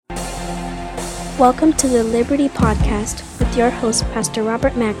Welcome to the Liberty Podcast with your host, Pastor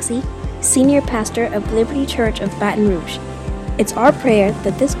Robert Maxey, Senior Pastor of Liberty Church of Baton Rouge. It's our prayer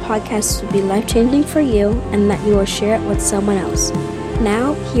that this podcast will be life-changing for you and that you will share it with someone else.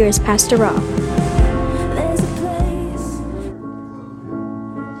 Now, here is Pastor Rob. There's a place.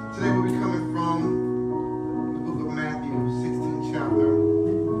 Today we'll be coming from the book of Matthew, 16th chapter,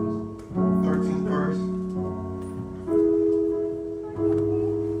 13th verse.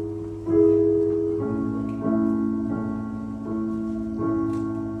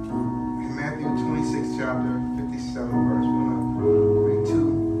 In Matthew 26th chapter, 57th verse, we're going to read two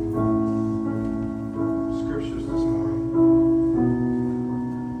scriptures this morning.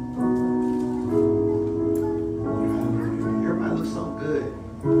 Everybody looks so good.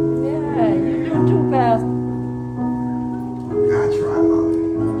 Yeah, you do too, Pastor. I try, Mama.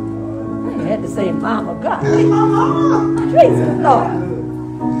 You had to say Mama God. That's my mama. Jesus, Lord.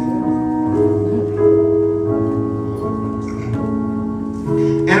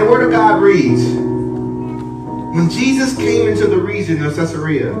 And the word of God reads, when Jesus came into the region of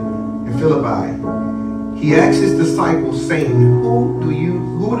Caesarea in Philippi, he asked his disciples, saying, Who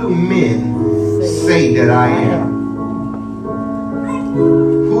do men say that I am?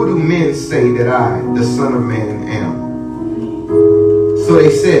 Who do men say that I, the Son of Man, am? So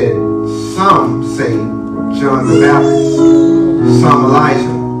they said, some say John the Baptist, some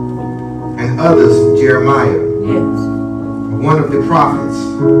Elijah, and others Jeremiah, Yes. one of the prophets.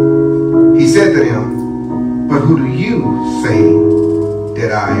 He said to them, but who do you say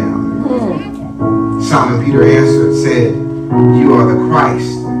that I am? Simon Peter answered, said, you are the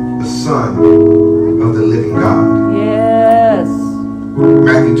Christ, the Son of the living God. Yes.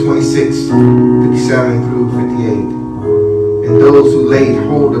 Matthew 26, 57 through 58. And those who laid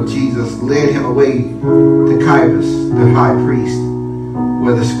hold of Jesus led him away to Caiaphas, the high priest,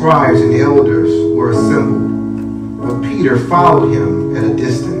 where the scribes and the elders were assembled. But Peter followed him at a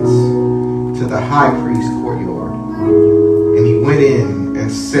distance to the high priest's courtyard. And he went in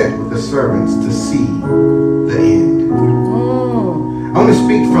and sat with the servants to see the end. I want to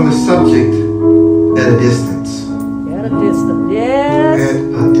speak from the subject at a distance. At a distance. Yes. At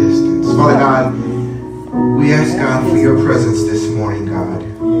a distance. Father God, we ask God for your presence this morning, God.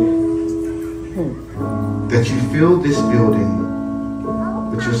 That you fill this building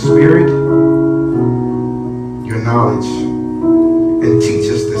with your spirit, your knowledge, and teach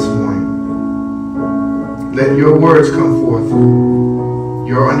us this morning. Let your words come forth,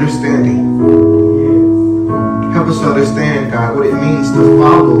 your understanding. Help us to understand, God, what it means to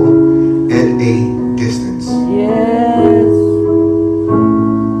follow at a distance. Yes.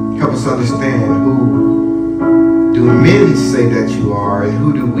 Help us understand who do men say that you are and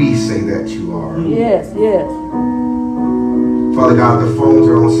who do we say that you are. Yes, yes. Father God, the phones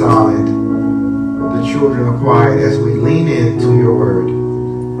are on silent. The children are quiet as we lean into your word.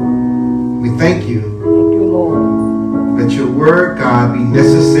 We thank you. Thank you, Lord. Let your word, God, be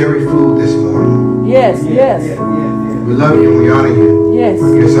necessary food this morning. Yes, yes. We love you and we honor you. Yes.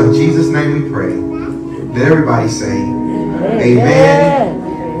 In your son Jesus' name we pray. Let everybody say, Amen.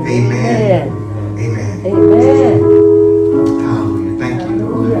 Amen. Amen. Amen. Hallelujah. Thank you.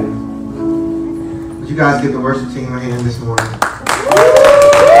 Would you guys give the worship team a hand this morning?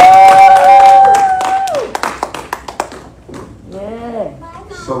 Yeah.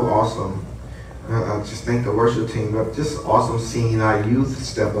 So awesome. I just thank the worship team, but just awesome seeing our youth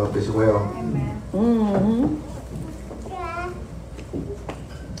step up as well. Mm-hmm.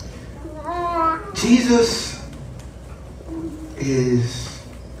 Jesus is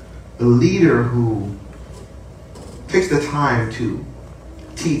a leader who takes the time to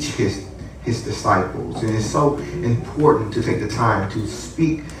teach his disciples, and it's so important to take the time to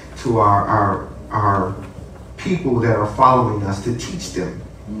speak to our people that are following us, to teach them.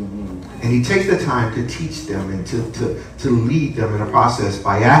 And he takes the time to teach them and to lead them in a process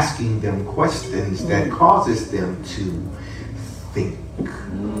by asking them questions that causes them to think.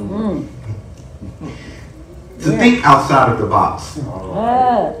 To think outside of the box.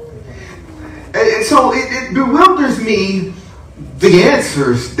 And so it bewilders me, the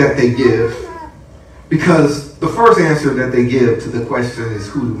answers that they give, because the first answer that they give to the question is,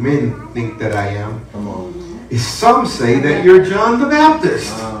 who do men think that I am? Is some say that you're John the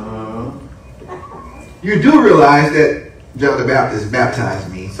Baptist. You do realize that John the Baptist baptized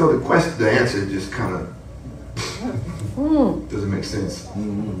me, so the answer just kind of doesn't make sense.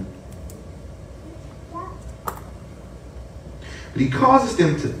 But he causes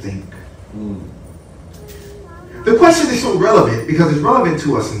them to think. The question is so relevant because it's relevant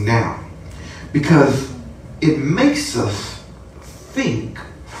to us now. Because it makes us think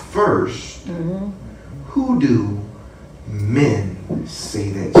first, who do men say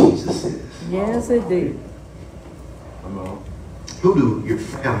that Jesus is? Yes, indeed. Come on. Who do your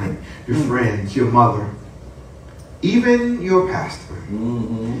family, your friends, your mother, even your pastor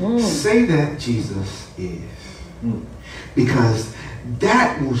say that Jesus is? Because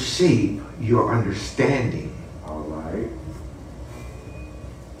that will shape your understanding. All right.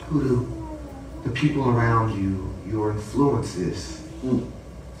 Who do the people around you, your influences,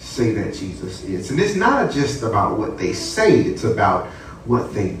 say that Jesus is? And it's not just about what they say, it's about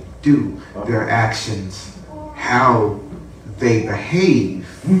what they do, their actions, how they behave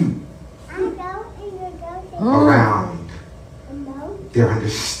around their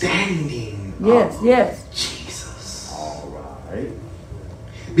understanding Yes, of yes. Jesus. All right.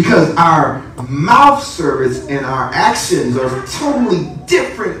 Because our mouth service and our actions are totally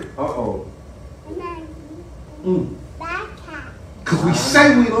different. Uh-oh. Because we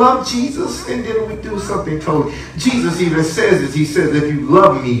say we love Jesus and then we do something totally. Jesus even says this. He says, if you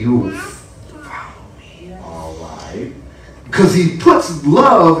love me, you will follow me. All right. Because he puts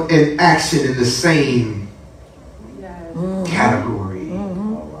love and action in the same category.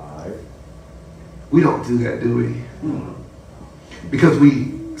 All right. We don't do that, do we? Because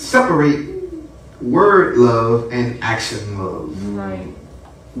we separate word love and action love. Right.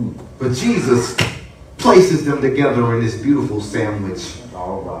 But Jesus places them together in this beautiful sandwich,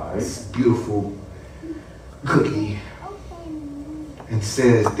 All right. this beautiful cookie, and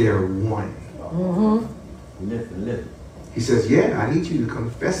says they're one. Listen. He says, yeah, I need you to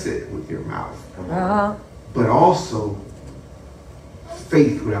confess it with your mouth. Uh-huh. But also,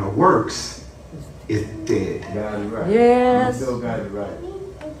 faith without works is dead. Got it right. Yes. You still got it right.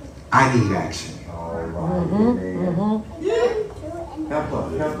 I need action. All right. Amen. Help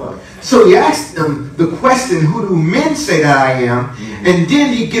us. So he asked them the question, who do men say that I am? And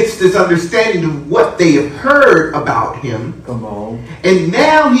then he gets this understanding of what they have heard about him. Come on. And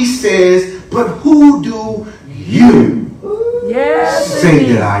now he says, but who do you Yes, say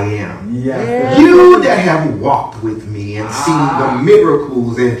indeed. that I am? Yes. You that have walked with me and seen the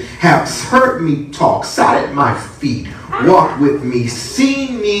miracles and have heard me talk, sat at my feet, walked with me,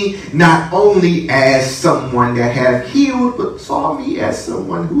 seen me not only as someone that have healed, but saw me as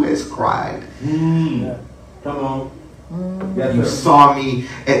someone who has cried. Come on. Yes, You sir. saw me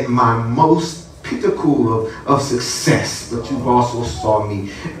at my most pinnacle of success, but you've also saw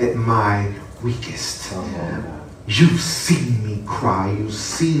me at my weakest. Come on. You've seen me cry. You've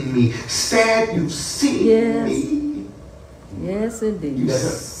seen me sad. You've seen Yes. me. Yes, indeed. You've Yes,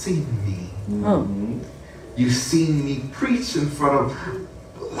 sir. seen me. You've seen me preach in front of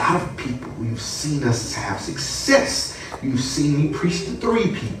a lot of people. You've seen us have success. You've seen me preach to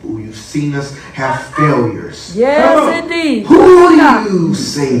 3 people. You've seen us have failures. Yes, indeed. Who do you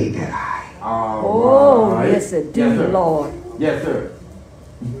say that I am? All Oh, right. yes, indeed, sir. Lord. Yes, sir.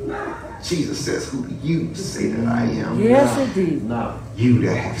 Jesus says, who do you say that I am? Yes, indeed. Now. You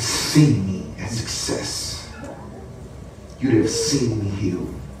that have seen me as success. You that have seen me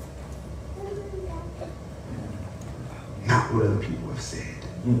healed. Not what other people have said.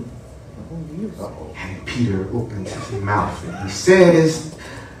 Uh-oh. And Peter opens his mouth and he says,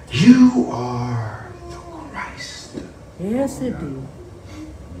 you are the Christ. Yes, indeed.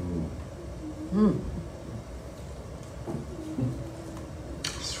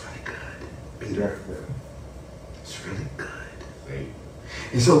 It's really good, Peter. Yes, sir. It's really good.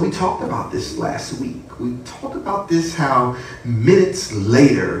 And so we talked about this last week. We talked about this, how minutes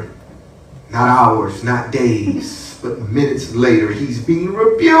later, not hours, not days, but minutes later, he's being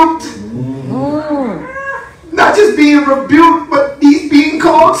rebuked. Not just being rebuked, but he's being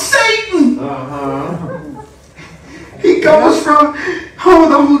called Satan. He goes from,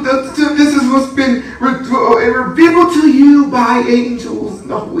 this is what's been revealed to you by angels. And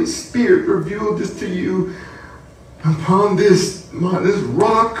the Holy Spirit revealed this to you upon this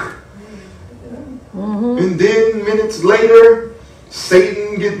rock. And then minutes later,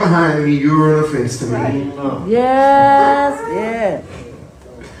 Satan, get behind me. You're an offense to me. Yes, yes.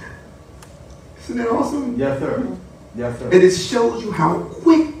 Isn't that awesome? Yes, sir. Yes, sir. And it shows you how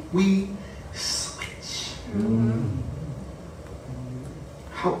quick we switch.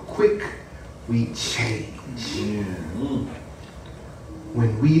 How quick we change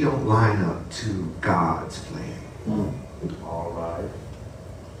when we don't line up to God's plan. All right.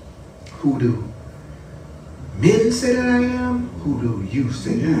 Who do men say that I am? Who do you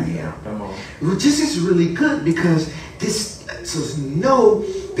say that I am? Come on. Well, this is really good because this lets us know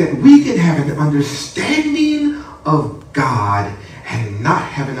that we can have an understanding of God and not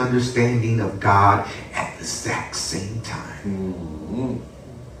have an understanding of God at the exact same time.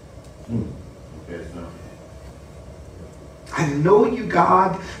 Yes, sir. I know you,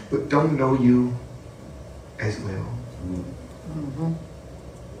 God, but don't know you as well.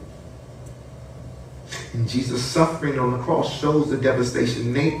 And Jesus' suffering on the cross shows the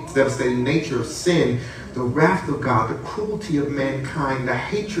devastating nature of sin, the wrath of God, the cruelty of mankind, the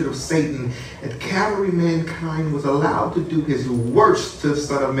hatred of Satan. At Calvary, mankind was allowed to do his worst to the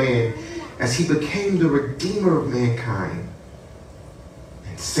Son of Man as he became the Redeemer of mankind.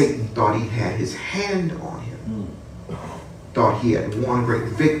 And Satan thought he had his hand on him, thought he had won great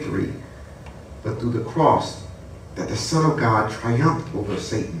victory. But through the cross, that the Son of God triumphed over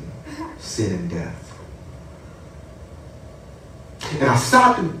Satan, sin, and death. And I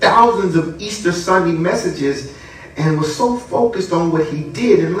saw through thousands of Easter Sunday messages and was so focused on what he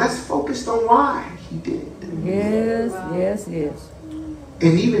did and less focused on why he did it. Yes, yes, yes.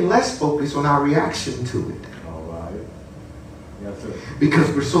 And even less focused on our reaction to it. All right. Yes, sir.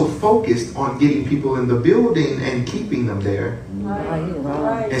 Because we're so focused on getting people in the building and keeping them there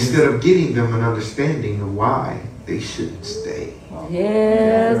Right. instead of getting them an understanding of why they shouldn't stay.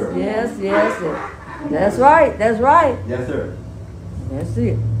 Yes, yes, yes, yes. That's right, that's right. Yes, sir. That's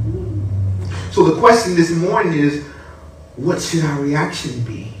it. So the question this morning is, what should our reaction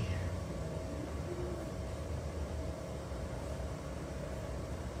be?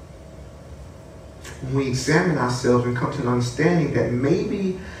 When we examine ourselves and come to an understanding that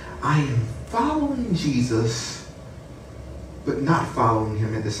maybe I am following Jesus, but not following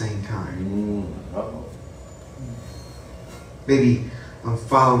him at the same time. Uh-oh. Maybe I'm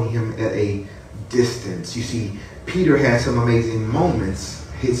following him at a distance. You see, Peter had some amazing moments.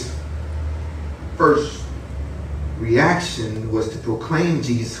 His first reaction was to proclaim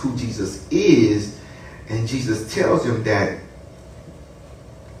Jesus, who Jesus is, and Jesus tells him that,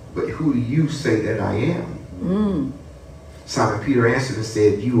 but who do you say that I am? Simon Peter answered and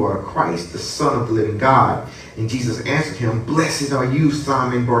said, you are Christ, the Son of the living God. And Jesus answered him, blessed are you,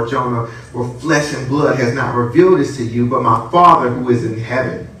 Simon Bar-Jonah, for flesh and blood has not revealed this to you, but my Father who is in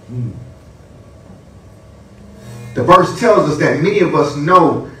heaven. The verse tells us that many of us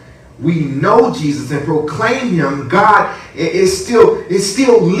we know Jesus and proclaim him. God is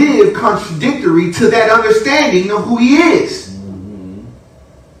still live contradictory to that understanding of who he is.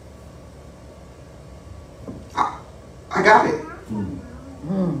 I got it.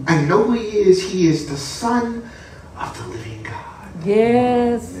 I know who he is. He is the Son of the living God.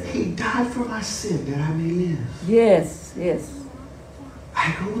 Yes, He died for my sin that I may live. yes, yes.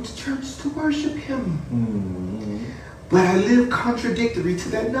 I go to church to worship him. But I live contradictory to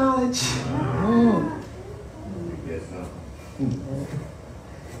that knowledge. Yes, sir.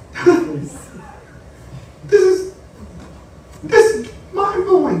 This is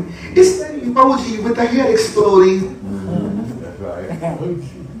mind-blowing. It's that emoji with the head exploding. That's right.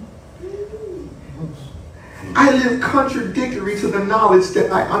 I live contradictory to the knowledge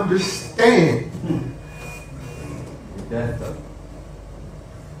that I understand. That's the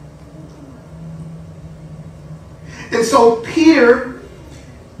And so Peter,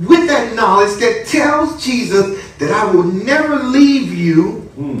 with that knowledge that tells Jesus that I will never leave you,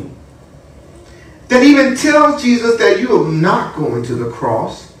 that even tells Jesus that you are not going to the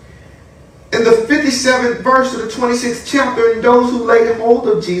cross. In the 57th verse of the 26th chapter, and those who laid hold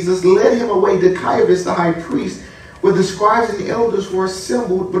of Jesus led him away to Caiaphas the high priest, where the scribes and the elders were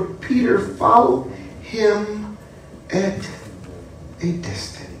assembled, but Peter followed him at a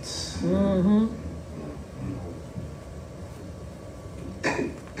distance.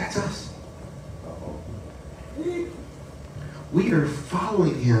 That's us. We are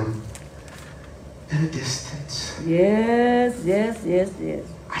following him at a distance. Yes, yes, yes, yes.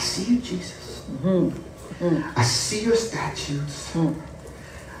 I see you, Jesus. I see your statutes.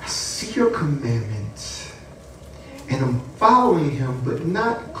 I see your commandments. And I'm following him, but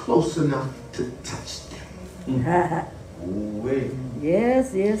not close enough to touch them. wait.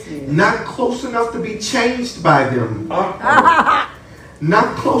 Yes, yes, yes. Not close enough to be changed by them.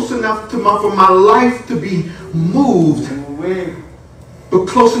 Not close enough for my life to be moved, Wait. but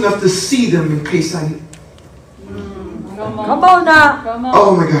close enough to see them in case I... Come on now.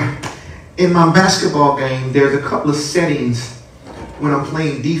 Oh my God. In my basketball game, there's a couple of settings when I'm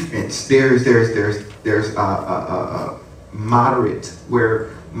playing defense. There's a moderate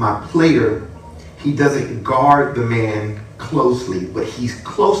where my player, he doesn't guard the man closely, but he's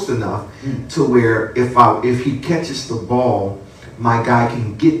close enough to where if he catches the ball, my guy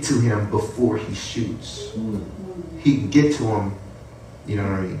can get to him before he shoots. He can get to him, you know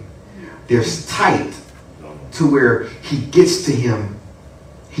what I mean? There's tight to where he gets to him,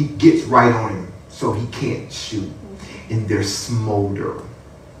 he gets right on him, so he can't shoot. And there's smolder.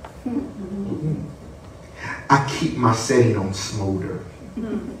 I keep my setting on smolder.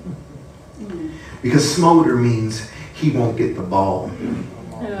 Because smolder means he won't get the ball.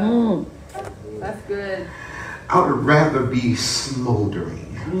 That's good. I would rather be smoldering.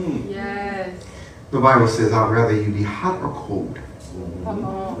 Yes. The Bible says I'd rather you be hot or cold. Come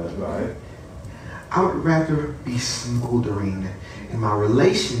on. That's right. I would rather be smoldering in my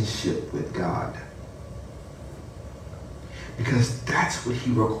relationship with God. Because that's what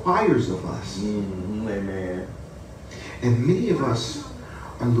he requires of us. Amen. And many of us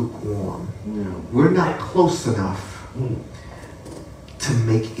are lukewarm. We're not close enough to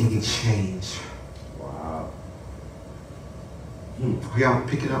make any change. Wow. Are y'all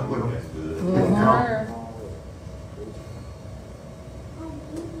picking up what I'm That's good. putting out?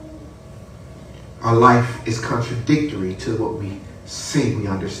 Our life is contradictory to what we say we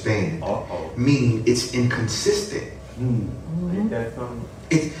understand. Uh-oh. Meaning it's inconsistent. Ain't that something?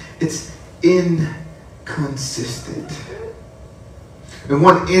 It's inconsistent. In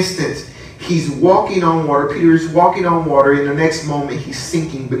one instance, he's walking on water. Peter is walking on water. In the next moment, he's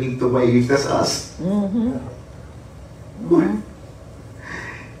sinking beneath the waves. That's us.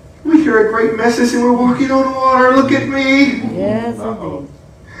 We hear a great message and we're walking on water. Look at me. Yes, Uh-oh. indeed.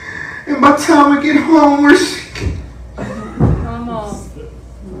 And by the time we get home, we're sinking. Come on.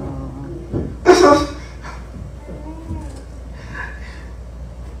 That's us.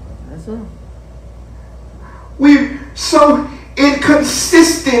 That's all. We're so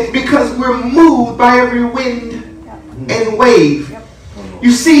inconsistent because we're moved by every wind and wave.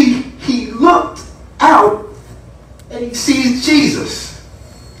 You see, he looked out and he sees Jesus.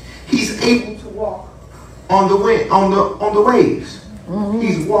 He's able to walk on the wind, on the waves.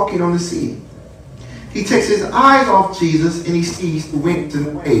 He's walking on the sea. He takes his eyes off Jesus and he sees the winds and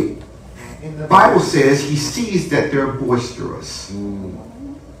the wave. And the Bible says he sees that they're boisterous.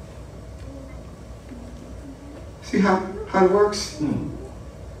 See how it works?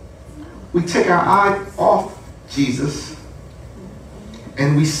 We take our eye off Jesus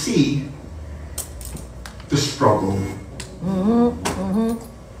and we see the struggle.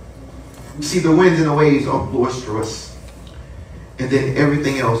 We see the winds and the waves are boisterous. And then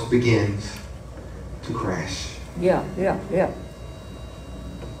everything else begins to crash. Yeah.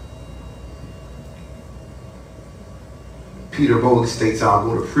 Peter boldly states, I'll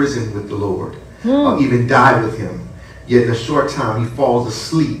go to prison with the Lord. I'll even die with him. Yet in a short time he falls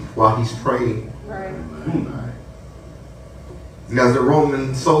asleep while he's praying. Right. And as the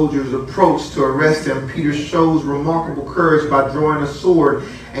Roman soldiers approach to arrest him, Peter shows remarkable courage by drawing a sword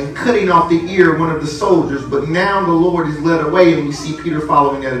and cutting off the ear of one of the soldiers. But now the Lord is led away and we see Peter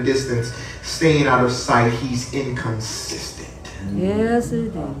following at a distance, staying out of sight. He's inconsistent. Yes,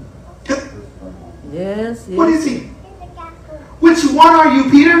 indeed. Yes. What is he? Which one are you,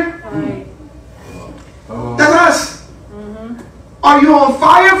 Peter? Right. That's us. Are you on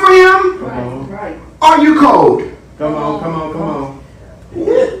fire for him? Right. Are you cold? Come on.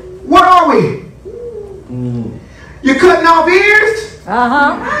 What are we? You're cutting off ears?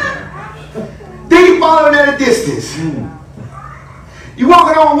 Then you following at a distance. You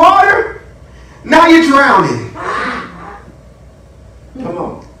walking on water? Now you're drowning. Come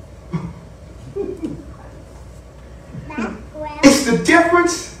on. It's the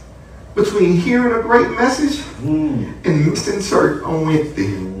difference between hearing a great message and missing church on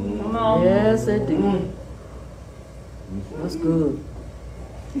Wednesday. Come on. Yes, indeed. That's good.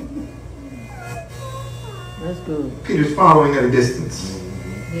 That's good. Peter's following at a distance.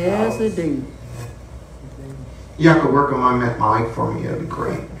 Yes, indeed. Y'all could work on my mic for me. That'd be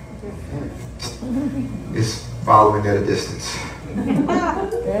great. It's following at a distance.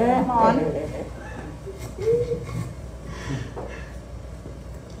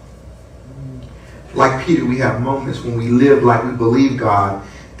 Like Peter, we have moments when we live like we believe God,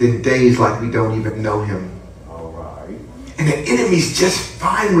 then days like we don't even know him. All right. And the enemy's just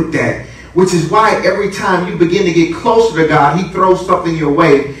fine with that. Which is why every time you begin to get closer to God, he throws something your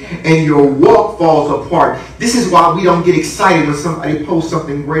way and your walk falls apart. This is why we don't get excited when somebody posts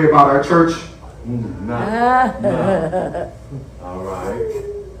something great about our church. No. All right.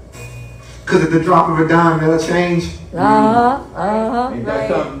 Because at the drop of a dime, that'll change. Ain't that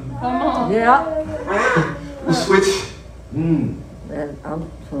something? Come on. Yeah. We'll switch.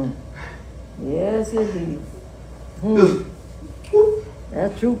 Yes, indeed. Just, whoop.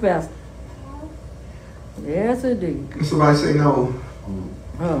 That's true, Pastor. Yes, indeed. And somebody say no.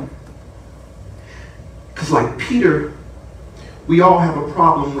 Because like Peter, we all have a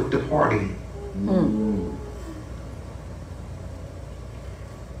problem with departing.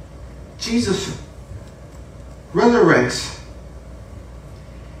 Jesus resurrects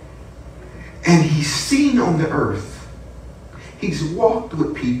And he's seen on the earth. He's walked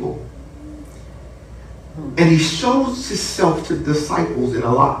with people. And he shows himself to disciples in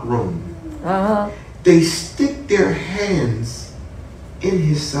a locked room. They stick their hands in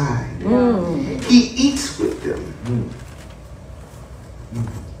his side. He eats with them.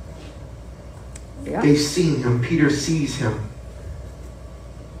 Yeah. They've seen him. Peter sees him.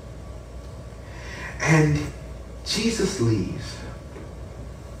 And Jesus leaves.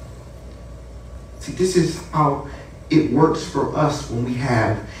 See, this is how it works for us when we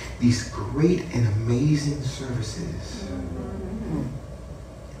have these great and amazing services.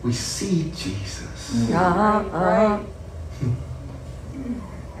 We see Jesus. Right.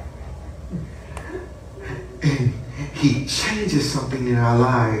 And he changes something in our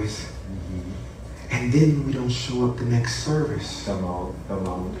lives. And then we don't show up the next service. Come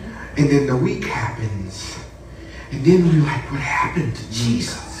on. And then the week happens. And then we're like, what happened to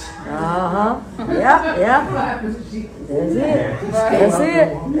Jesus? Yeah. That's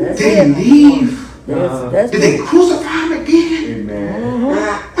it. Did he leave? That's Did they crucify him again? Amen.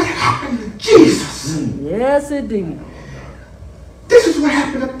 What happened to Jesus? Yes, indeed. This is what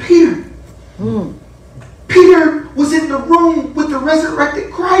happened to Peter. Peter was in the room with the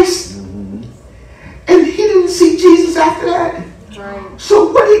resurrected Christ. And he didn't see Jesus after that. Right.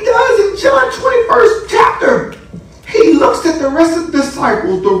 So what he does in John 21st chapter, he looks at the rest of the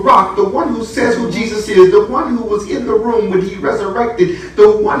disciples, the rock, the one who says who Jesus is, the one who was in the room when he resurrected,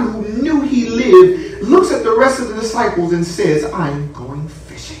 the one who knew he lived, looks at the rest of the disciples and says, I'm going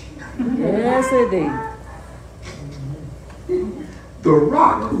fishing. Yes, indeed. The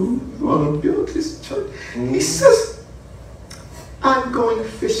rock who's going to build his church, he says, I'm going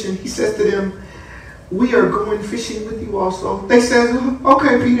fishing. He says to them, we are going fishing with you also. They said,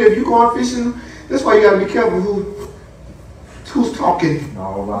 okay, Peter, if you're going fishing, that's why you got to be careful who's talking.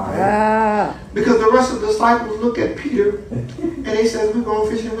 All right. Because the rest of the disciples look at Peter and they said, we're going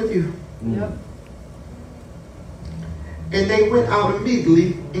fishing with you. Yep. And they went out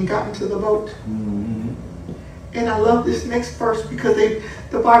immediately and got into the boat. And I love this next verse because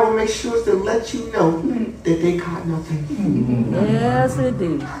the Bible makes sure to let you know that they caught nothing. Yes,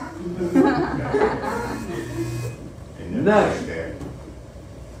 indeed. Nothing.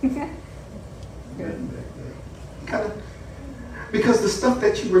 Because the stuff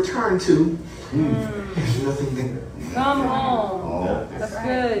that you return to, there's nothing there. Come on. That's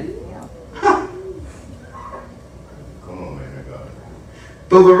good. Come on, man of God.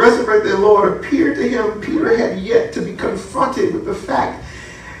 Though the resurrected Lord appeared to him, Peter had yet to be confronted with the fact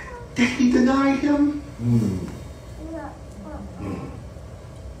that he denied him.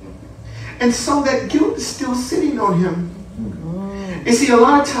 And so that guilt is still sitting on him. And see, a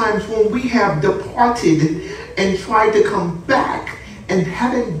lot of times when we have departed and tried to come back and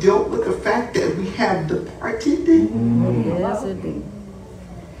haven't dealt with the fact that we have departed, Yes, indeed.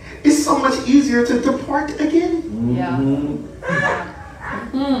 it's so much easier to depart again. Yeah.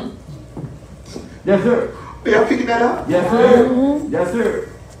 Yes, sir. Are y'all picking that up? Yes, sir. Yes, sir.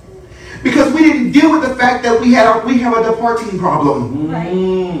 Because we didn't deal with the fact that we have a departing problem.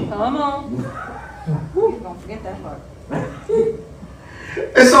 Come on. You're going to forget that part.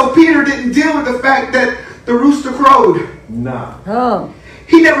 And so Peter didn't deal with the fact that the rooster crowed. Nah.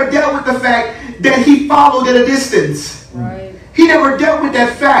 He never dealt with the fact that he followed at a distance. Right. He never dealt with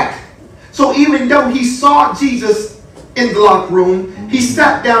that fact. So even though he saw Jesus in the locked room, he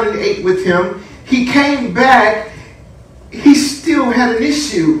sat down and ate with him, he came back, he still had an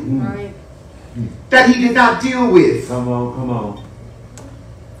issue Right. that he did not deal with. Come on.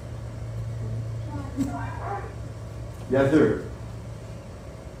 Yes, sir.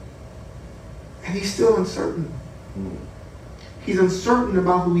 And he's still uncertain. He's uncertain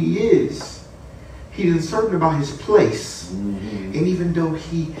about who he is. He's uncertain about his place. And even though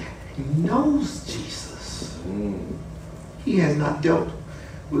he knows Jesus, he has not dealt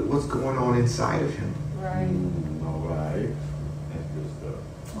with what's going on inside of him. Right. All right. That's good stuff.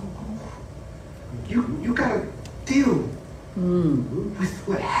 You gotta deal with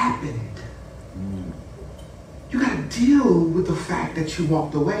what happened. You gotta deal with the fact that you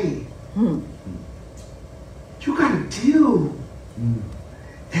walked away. You gotta deal.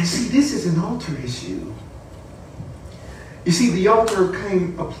 And see, this is an altar issue. You see, the altar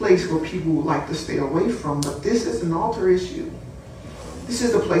became a place where people would like to stay away from, but this is an altar issue. This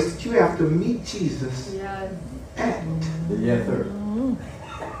is the place that you have to meet Jesus Yes. at. Yes, sir.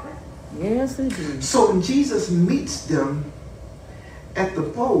 Yes, indeed. So when Jesus meets them at the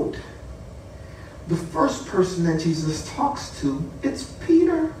boat, the first person that Jesus talks to, it's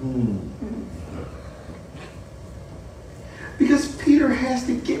Peter. Because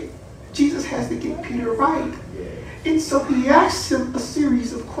Jesus has to get Peter right. And so he asked him a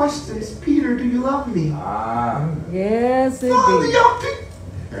series of questions. Peter, do you love me? Yes, Father, indeed. y'all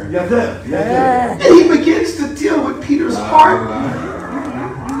Yes, sir. Yes, Yeah. and he begins to deal with Peter's heart.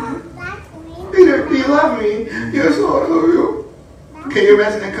 Peter, do you love me? Yes, Lord, I love you. Can you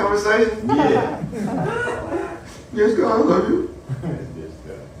imagine that conversation? sir. Yeah. Yes, God, I love you.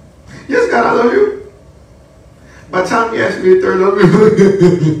 Yes, God, I love you. By the time you ask me a third, I love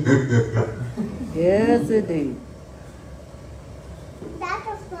you. Yes, indeed.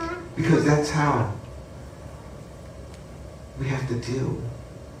 Because that's how we have to deal.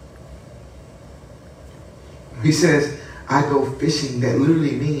 He says, I go fishing. That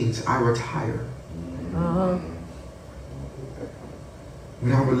literally means I retire. Uh-huh.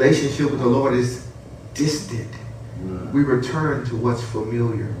 When our relationship with the Lord is distant, we return to what's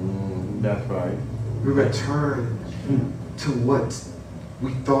familiar. That's right. We return to what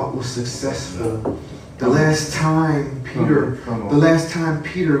we thought was successful. The last time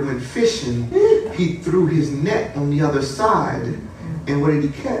Peter went fishing, he threw his net on the other side. And what did he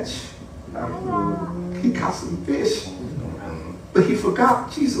catch? He caught some fish. But he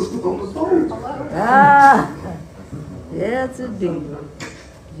forgot Jesus was on the boat. Ah. Yes, indeed.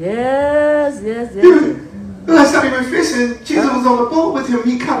 Yes, yes, yes. The last time he went fishing, Jesus was on the boat with him.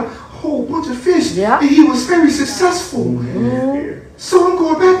 He caught a whole bunch of fish. Yeah. And he was very successful. So I'm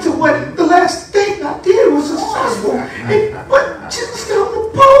going back to what the last thing I did was successful. But Jesus got on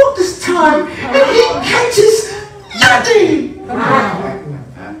the boat this time. And he catches nothing.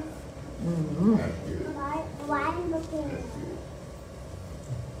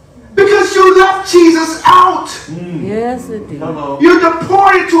 Because you left Jesus out. Yes, indeed. Come on. You're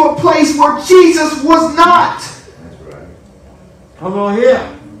deported to a place where Jesus was not. That's right. Come on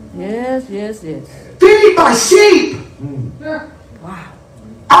here. Yes, yes, yes. Feed my sheep. Wow.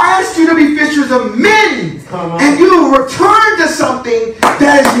 I asked you to be fishers of men. Come on. And you return to something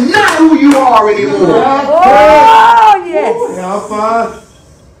that is not who you are anymore. Oh, yes. Help us.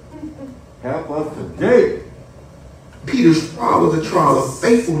 Help us today. Peter's trial was a trial of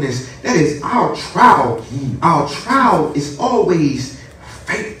faithfulness. That is our trial. Our trial is always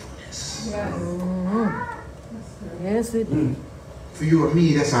faithfulness. Yes, indeed. For you and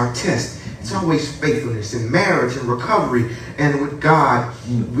me, that's our test. It's always faithfulness in marriage and recovery and with God.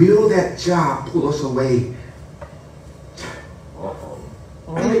 Will that job pull us away? Oh,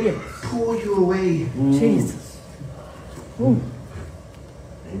 yes. Pull you away. Jesus.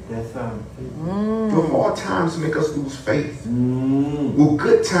 Ain't that something? Will hard times make us lose faith? Will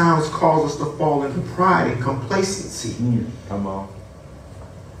good times cause us to fall into pride and complacency? Come on.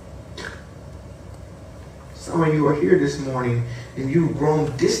 Some of you are here this morning and you've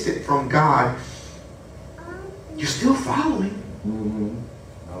grown distant from God. You're still following,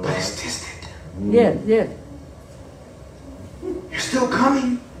 but it's distant. Yes, yes. You're still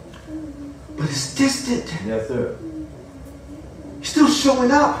coming, but it's distant. Yes, sir. You're still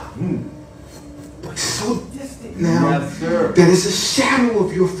showing up, but it's so distant now Yes, sir. that it's a shadow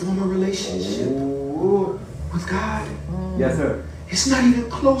of your former relationship Ooh. with God. Yes, sir. It's not even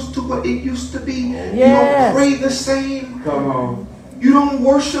close to what it used to be. You Yes. don't pray the same. Come on. You don't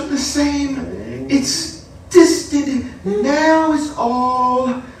worship the same. It's distant. Now it's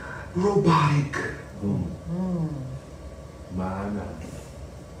all robotic. My.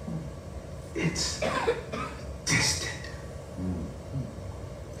 It's distant.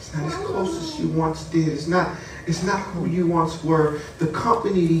 It's not as close as you once did. It's not who you once were. The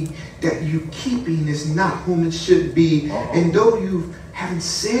company that you're keeping is not whom it should be. And though you haven't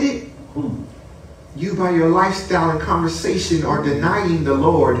said it, you by your lifestyle and conversation are denying the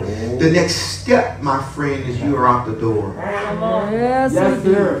Lord. The next step, my friend, is you are out the door. Yes, Yes,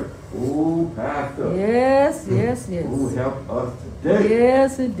 indeed. sir. Ooh, Pastor. Yes, yes, Ooh, yes. help us today.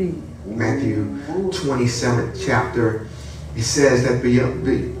 Yes, indeed. Matthew 27th chapter, it says that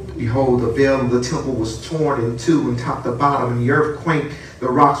behold, the veil of the temple was torn in two and top to bottom, and the earth quaked, the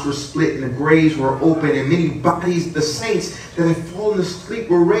rocks were split, and the graves were open, and many bodies, the saints that had fallen asleep,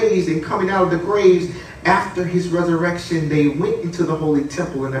 were raised, and coming out of the graves after his resurrection, they went into the holy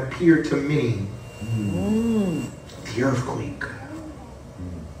temple and appeared to many. The earthquake.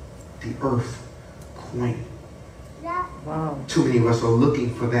 The earthquake. Wow. Too many of us are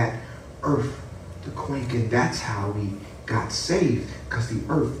looking for that earth to quake, and that's how we got saved, because the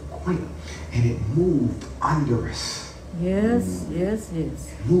earth quaked and it moved under us. Yes, yes,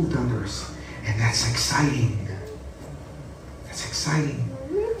 yes. It moved under us, and that's exciting. That's exciting.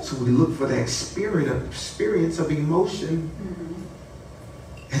 So we look for that experience of emotion,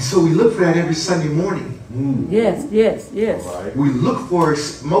 And so we look for that every Sunday morning. Yes, yes, yes. All right. We look for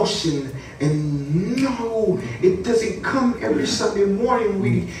emotion, and no, it doesn't come every Sunday morning.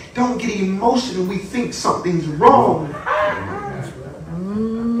 We don't get emotion and we think something's wrong.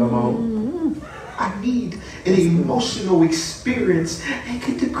 Come on. I need an emotional experience. I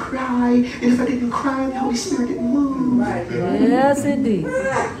get to cry, and if I didn't cry, the Holy Spirit didn't move. Yes, indeed.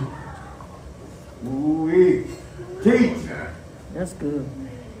 Ooh-wee. Teach. That's good.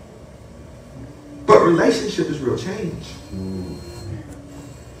 But relationship is real change.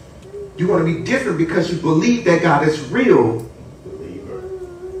 You want to be different because you believe that God is real.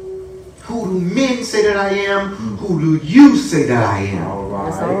 Who do men say that I am? Who do you say that I am? All right.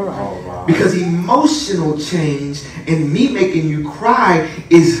 That's all right. All right. Because emotional change and me making you cry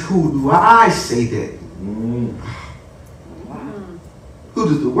is who do I say that? Who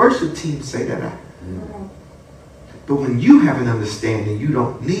does the worship team say that I? But when you have an understanding, you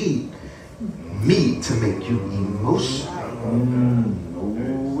don't need me to make you emotional.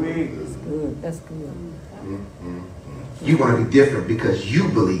 Ooh-wee. That's good. That's good. You want to be different because you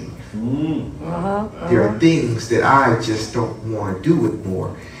believe. There are things that I just don't want to do it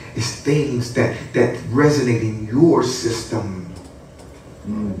more. It's things that resonate in your system.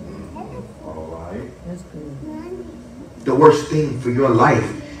 All right. That's good. The worst thing for your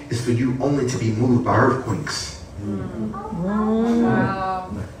life is for you only to be moved by earthquakes.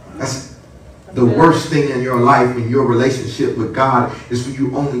 That's the worst thing in your life, in your relationship with God, is for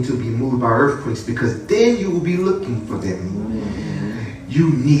you only to be moved by earthquakes, because then you will be looking for them. You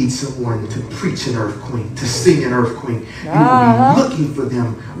need someone to preach an earthquake, to sing an earthquake. You will be looking for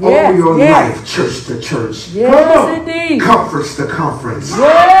them all your life, church to church. Yes, indeed. Conference to conference.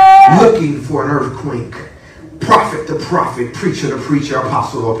 Yes. Looking for an earthquake. Prophet to prophet, preacher to preacher,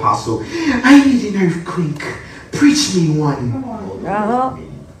 apostle to apostle. I need an earthquake. Preach me one.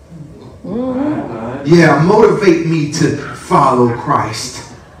 Yeah, motivate me to follow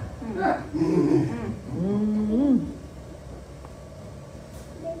Christ.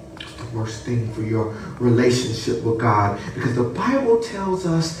 It's the worst thing for your relationship with God, because the Bible tells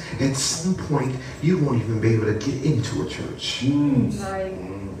us at some point you won't even be able to get into a church.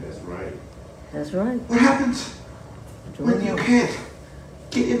 That's right. That's right. What happens when you can't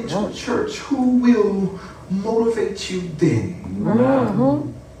get into a church? Who will motivate you then?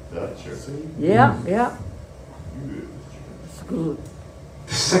 Yeah, yeah. It's good.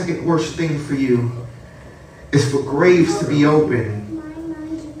 The second worst thing for you is for graves to be open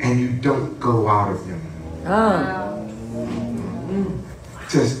and you don't go out of them. It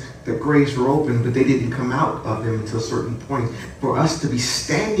says the graves were open, but they didn't come out of them until a certain point. For us to be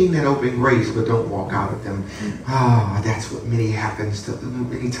standing at open graves but don't walk out of them, that's what many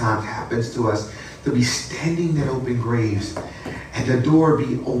times happens to us. To be standing at open graves and the door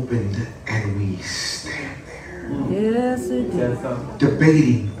be opened and we stand there. Yes, indeed.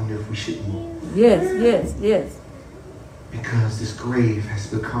 Debating on if we should move. Yes, yes, yes. Because this grave has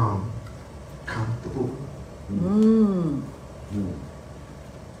become comfortable.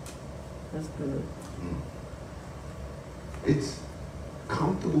 That's good. It's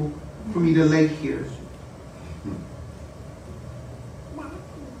comfortable for me to lay here.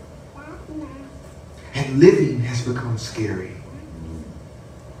 And living has become scary.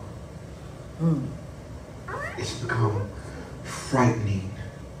 It's become frightening.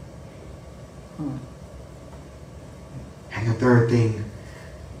 And the third thing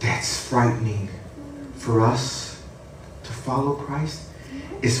that's frightening for us to follow Christ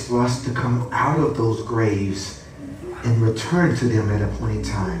is for us to come out of those graves and return to them at appointed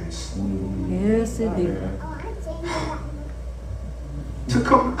times. Yes, indeed. To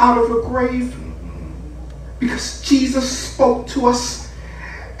come out of a grave because Jesus spoke to us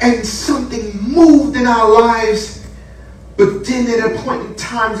and something moved in our lives, but then at appointed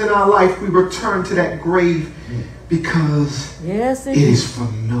times in our life we return to that grave because Yes, it indeed. is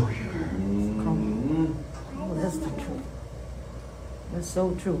familiar. Oh, that's the truth. That's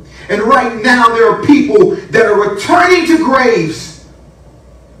so true. And right now there are people that are returning to graves.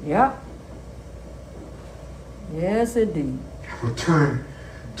 Yeah. Yes, indeed. Return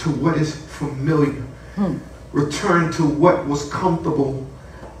to what is familiar. Return to what was comfortable.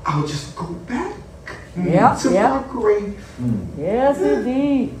 I'll just go back Yeah, to yeah. my grave. Yes,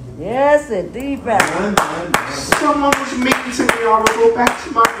 indeed. Yes, indeed, Pastor. Someone was mean to me. I will go back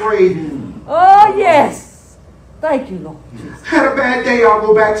to my grave. Oh, yes. Thank you, Lord. Had a bad day. I'll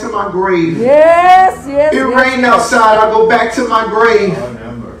go back to my grave. Yes, yes, It yes, rained yes. outside. I'll go back to my grave.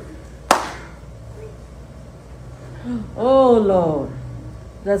 Oh, Lord.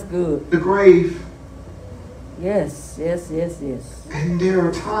 That's good. The grave Yes, yes, yes, yes. And there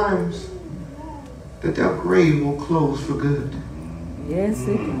are times that grave will close for good. Yes,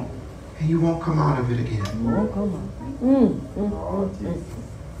 it can. And you won't come out of it again. Oh, come on.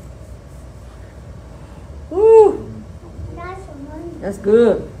 Woo! That's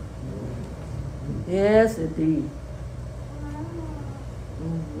good. Yes, indeed.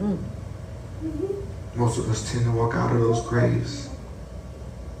 Most of us tend to walk out of those graves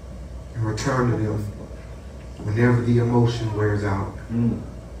and return to them whenever the emotion wears out. I'm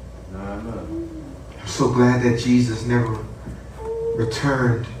so glad that Jesus never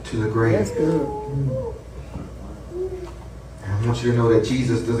returned to the grave. That's good. And I want you to know that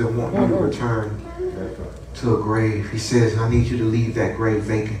Jesus doesn't want you to return to a grave. He says, I need you to leave that grave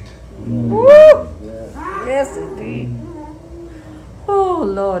vacant. Woo! Yes, indeed. Oh,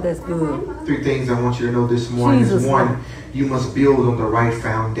 Lord, that's good. 3 things I want you to know this morning Jesus. is 1, you must build on the right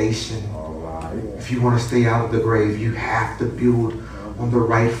foundation. If you want to stay out of the grave, you have to build on the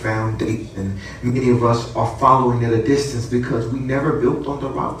right foundation. Many of us are following at a distance because we never built on the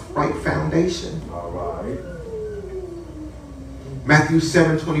right foundation. Matthew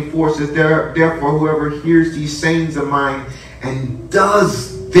 7:24 says, therefore whoever hears these sayings of mine and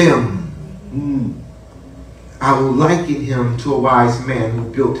does them, I will liken him to a wise man who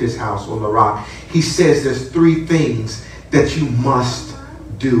built his house on the rock. He says there's 3 things that you must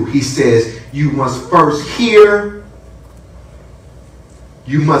do. He says you must first hear,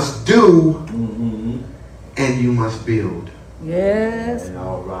 you must do, and you must build. Yes.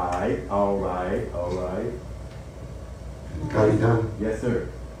 All right. Got it done? Yes, sir.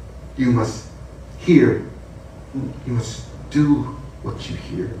 You must hear, you must do what you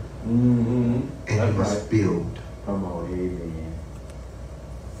hear, and you must build. Come on, amen.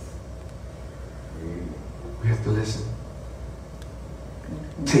 We have to listen.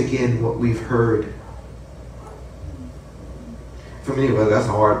 Take in what we've heard. For many of us, that's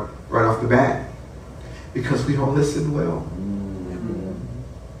hard right off the bat because we don't listen well.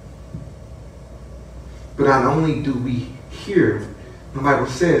 But not only do we hear, the Bible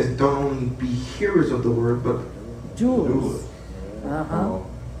says, don't only be hearers of the word, but Doers. Uh-huh.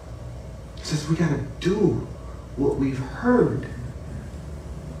 it says we got to do what we've heard.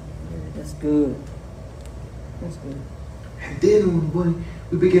 That's good. That's good. And then when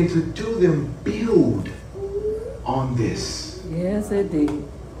we begin to do them, build on this. Yes, indeed.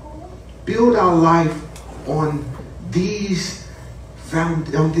 Build our life on this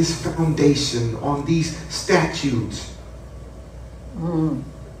foundation, on these statutes.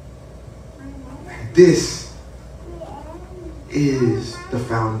 This is the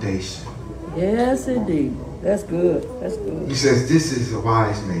foundation. Yes, indeed. That's good. That's good. He says, this is a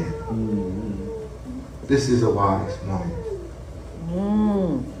wise man. This is a wise woman.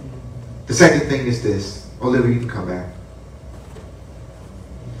 The second thing is this. Olivia, you can come back.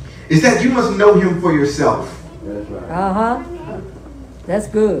 Is that you must know him for yourself. That's right. Uh-huh. That's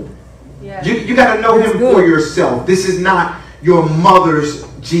good. Yeah. You got to know That's him good. for yourself. This is not your mother's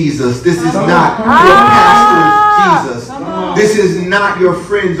Jesus. This is not your pastor's Jesus. This is not your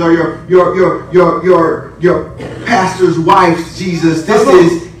friends or your pastor's wife's Jesus. This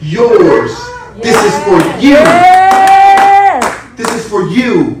is yours. This is for you. Yes. This is for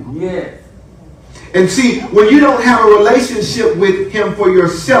you. Yes. And see, when you don't have a relationship with him for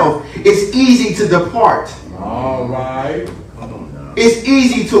yourself, it's easy to depart. All right. It's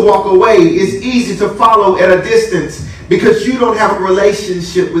easy to walk away. It's easy to follow at a distance because you don't have a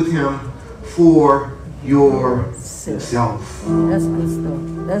relationship with him for yourself. That's good stuff.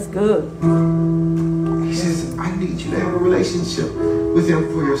 That's good. He says, I need you to have a relationship with him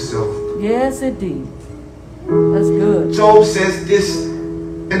for yourself. Yes, indeed. That's good. Job says this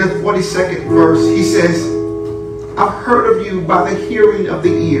in the 42nd verse. He says, I've heard of you by the hearing of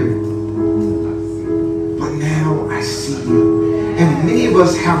the ear, but now I see you. And many of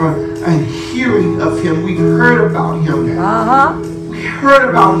us have a hearing of him. We've heard about him. Uh-huh. We heard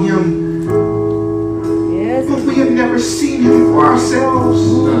about him, Yes. but we have never seen him for ourselves.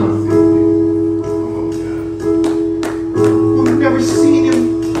 We've never seen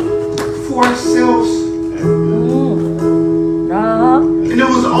him for ourselves. Uh-huh. And it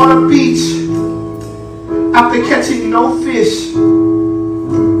was on a beach after catching no fish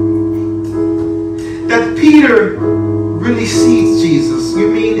that Peter really sees Jesus. You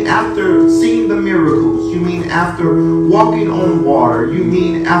mean after seeing the miracles? You mean after walking on water? You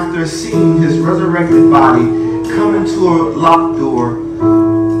mean after seeing his resurrected body come into a locked door?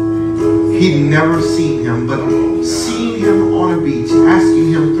 He'd never seen him, but seeing him on a beach,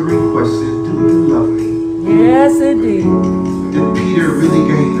 asking him 3 questions. Do you love me? Yes, indeed. Did Peter really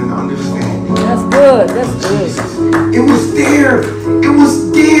gain an understanding? That's good. That's good. It was there. It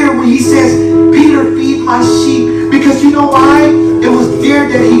was there when he says, Peter, feed my sheep. Because you know why? It was there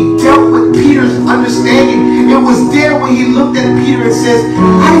that he dealt with Peter's understanding. It was there when he looked at Peter and says,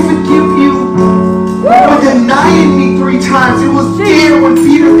 I forgive you for denying me 3 times. It was there when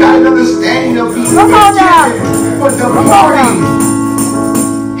Peter got an understanding of being forgiven for departing.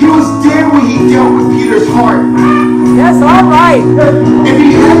 He was there when he dealt with Peter's heart. That's all right. If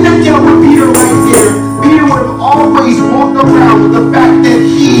he hadn't dealt with Peter right there, Peter would have always walked around with the fact that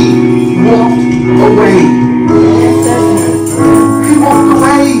he walked away. He walked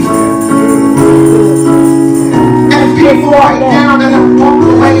away. And people right now that have walked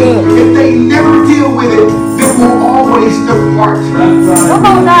away, if they never deal with it, they will always depart. Come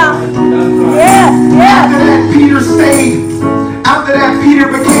on now. Yes, yes. After that, Peter stayed. After that, Peter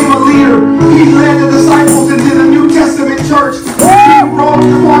became a leader. He led the disciples into the New Testament church. He wrote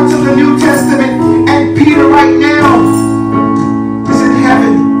the parts of the New Testament. And Peter right now is in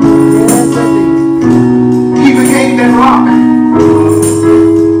heaven. He became that rock.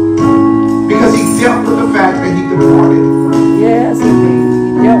 Because he dealt with the fact that he departed. Yes, indeed.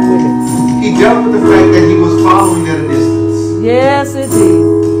 He dealt with it. He dealt with the fact that he was following at a distance. Yes, indeed.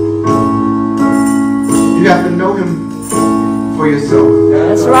 You have to know him for yourself.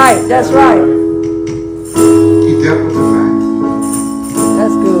 That's right. That's right. He dealt with the fact.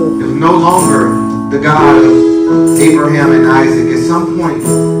 That's good. It was no longer the God of Abraham and Isaac. At some point,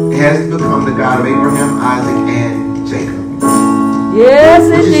 it has become the God of Abraham, Isaac, and Jacob. Yes,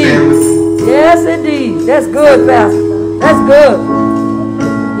 Would you stand with indeed. me? Yes, indeed. That's good, Pastor. That's good.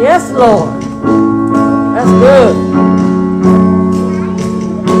 Yes, Lord. That's good.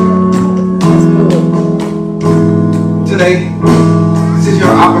 That's good. Today, this is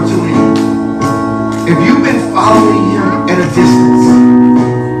your opportunity. If you've been following him at a distance,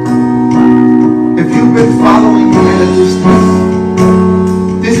 if you've been following him at a distance,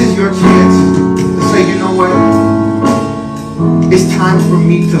 this is your chance to say, you know what? It's time for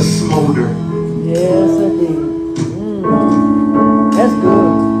me to smolder. Yes, indeed. That's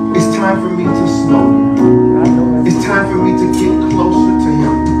good. It's time for me to smolder. I know It's time for me to get closer to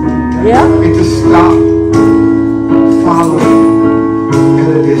him that. Yeah, and to stop following at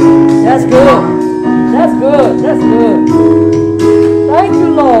a distance. that's good. That's good. That's good. Thank you,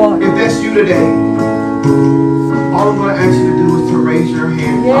 Lord. If that's you today, all I'm going to ask you to do is to raise your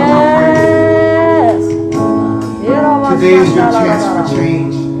hand. I'm going to pray. Yes. Today is your chance for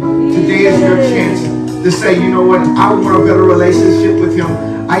change. Today is your chance to say, you know what, I want a better relationship with him.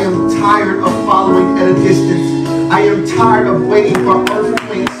 I am tired of following at a distance. I am tired of waiting for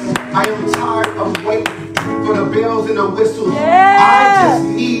earthquakes. I am tired of waiting for the bells and the whistles. I just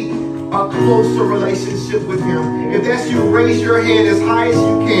need a closer relationship with him. If that's you, raise your hand as high as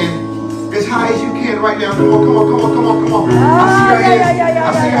you can. As high as you can right now. Come on, come on, come on, come on, come on. I see your hands.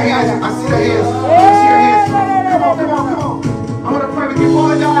 I see your hands. I see the hands. I see your hands. Come on, come on, come on. I want to pray with you,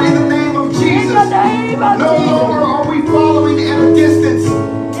 Father God, in the name of Jesus. No longer are we following at a distance.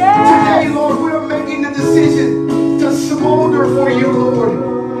 Today, Lord, we are making the decision to smolder for you,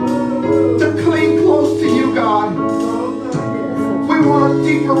 Lord. To cling close to you, God. We want a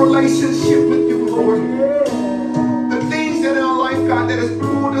deeper relationship with you, Lord. The things that in our life, God, that has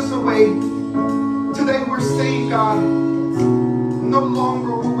pulled us away. Today we're saying, God,